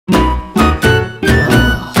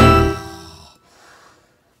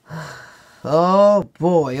Oh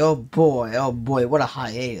boy, oh boy, oh boy, what a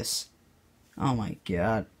hiatus. Oh my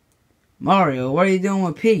god. Mario, what are you doing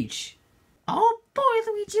with Peach? Oh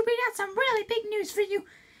boy, Luigi, we got some really big news for you.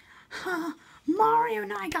 Mario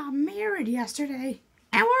and I got married yesterday,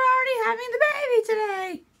 and we're already having the baby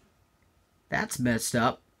today. That's messed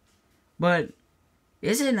up. But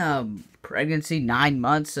isn't pregnancy 9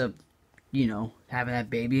 months of, having that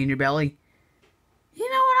baby in your belly? You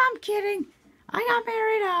know what, I'm kidding. I got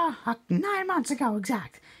married 9 months ago,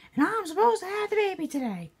 exact. And I'm supposed to have the baby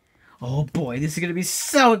today. Oh boy, this is going to be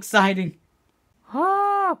so exciting.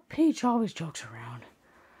 Oh, Peach always jokes around.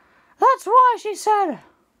 That's why she said,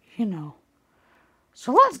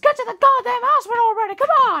 So let's get to the goddamn hospital already, come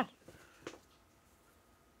on!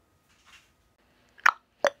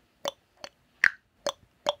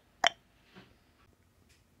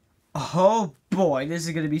 Oh boy, this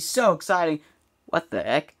is going to be so exciting. What the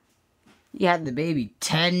heck? You had the baby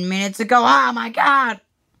 10 minutes ago? Oh my god!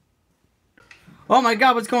 Oh my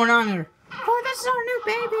god, what's going on here? Oh, this is our new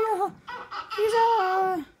baby.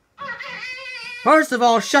 First of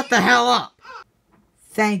all, shut the hell up!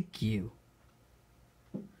 Thank you.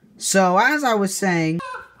 So, as I was saying...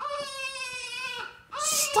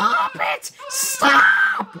 Stop it!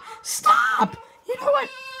 Stop! Stop! You know what?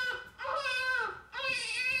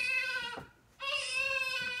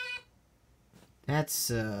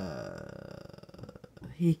 That's,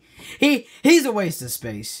 he's a waste of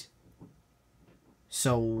space.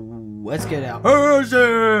 So, let's get out.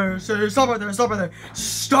 Stop right there, stop right there.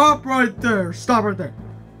 Stop right there, stop right there.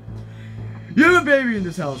 You have a baby in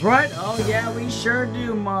this house, right? Oh, yeah, we sure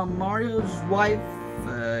do, Mario's wife,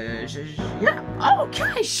 yeah,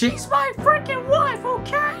 okay, she's my freaking wife,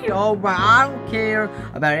 okay? Oh, but I don't care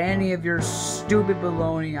about any of your stupid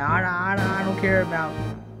baloney. I don't care about,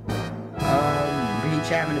 Peach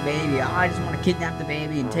having a baby. I just want to kidnap the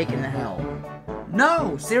baby and take it to hell.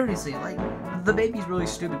 No, seriously, like, the baby's really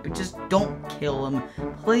stupid, but just don't kill him,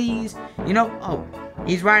 please. Oh,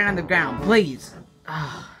 he's right on the ground, please.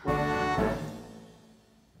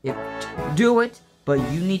 Do it, but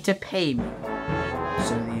you need to pay me.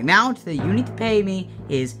 So the amount that you need to pay me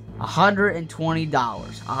is $120.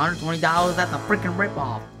 $120, that's a freaking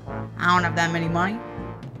ripoff. I don't have that many money.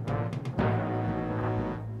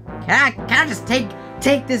 Can I just take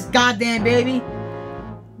this goddamn baby?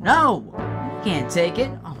 No, you can't take it.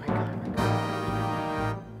 Oh my god,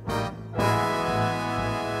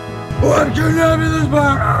 I'm kidnapping this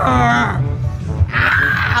bird.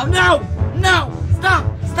 Ow, no, stop.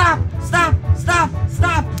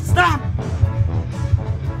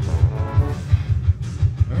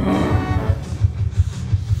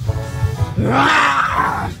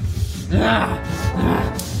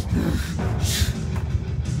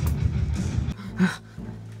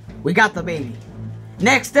 We got the baby.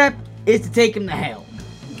 Next step is to take him to hell.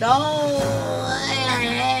 No!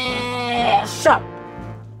 Shut up.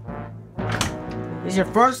 This is your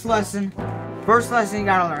first lesson. First lesson you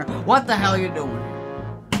gotta learn. What the hell are you doing?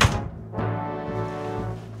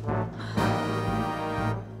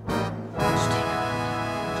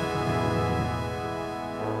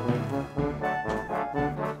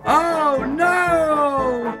 Oh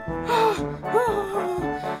no!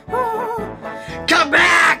 Come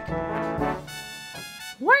back!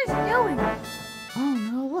 What is he doing? Oh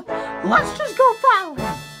no, let's just go follow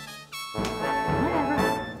him.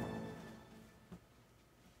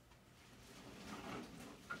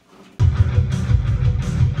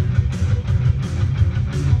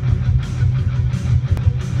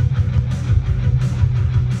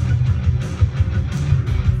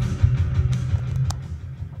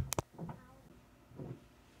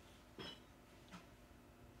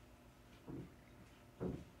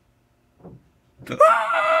 Whatever.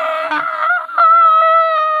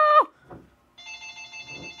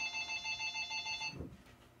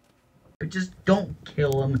 But just don't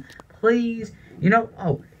kill him, please.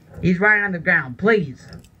 Oh, he's right on the ground, please.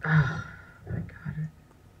 I got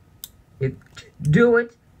it. Do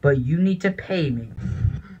it, but you need to pay me.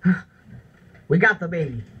 We got the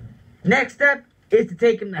baby. Next step is to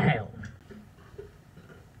take him to hell.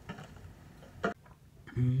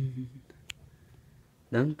 Dun,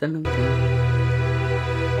 dun, dun.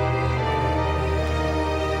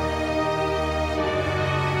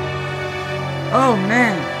 Oh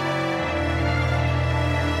man,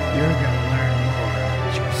 you're gonna learn more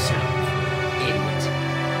about yourself, idiot.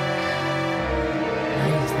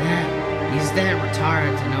 He's that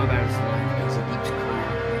retarded to know about his life because he keeps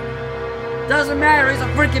crying. Doesn't matter, he's a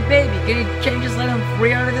freaking baby. Can you just let him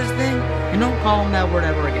free out of this thing? And don't call him that word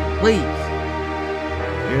ever again, please.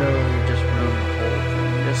 You just ruined the whole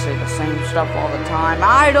thing. Just say say the same stuff all the time.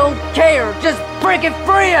 I don't care. Just freaking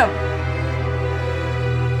free him.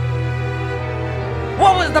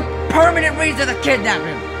 What was the permanent reason to kidnap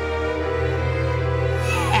him?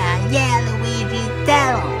 Yeah, Luigi,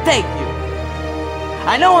 tell him. Thank you.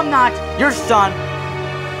 I know I'm not your son.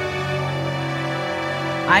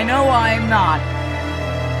 I know I'm not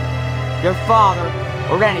your father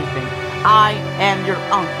or anything. I am your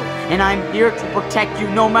uncle, and I'm here to protect you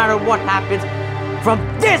no matter what happens from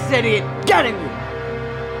this idiot getting you.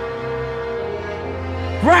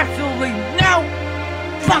 For absolutely no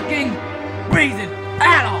fucking reason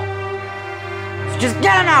at all. So just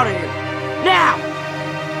get him out of here. Now!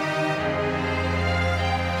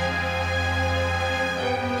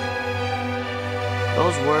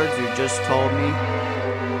 Those words you just told me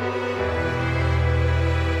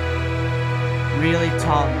really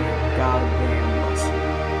taught me a goddamn lesson.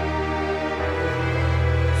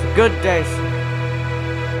 It's a good day, sir.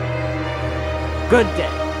 Good day.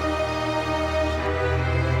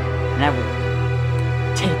 And I will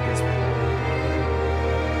take this one.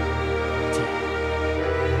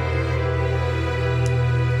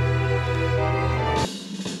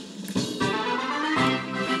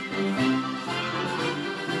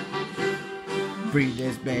 Free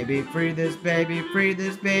this baby, free this baby, free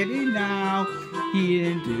this baby now. He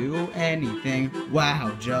didn't do anything,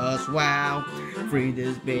 wow, just wow. Free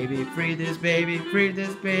this baby, free this baby, free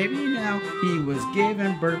this baby now. He was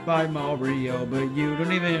given birth by Mario, but you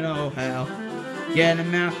don't even know how. Get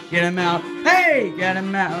him out, hey, get him out, hey,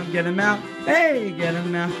 get him out, hey, get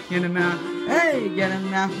him out.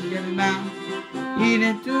 He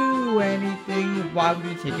didn't do anything, why would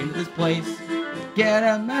we take him to this place? Get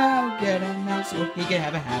him out, so he can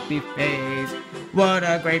have a happy face. What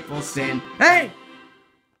a grateful sin. Hey!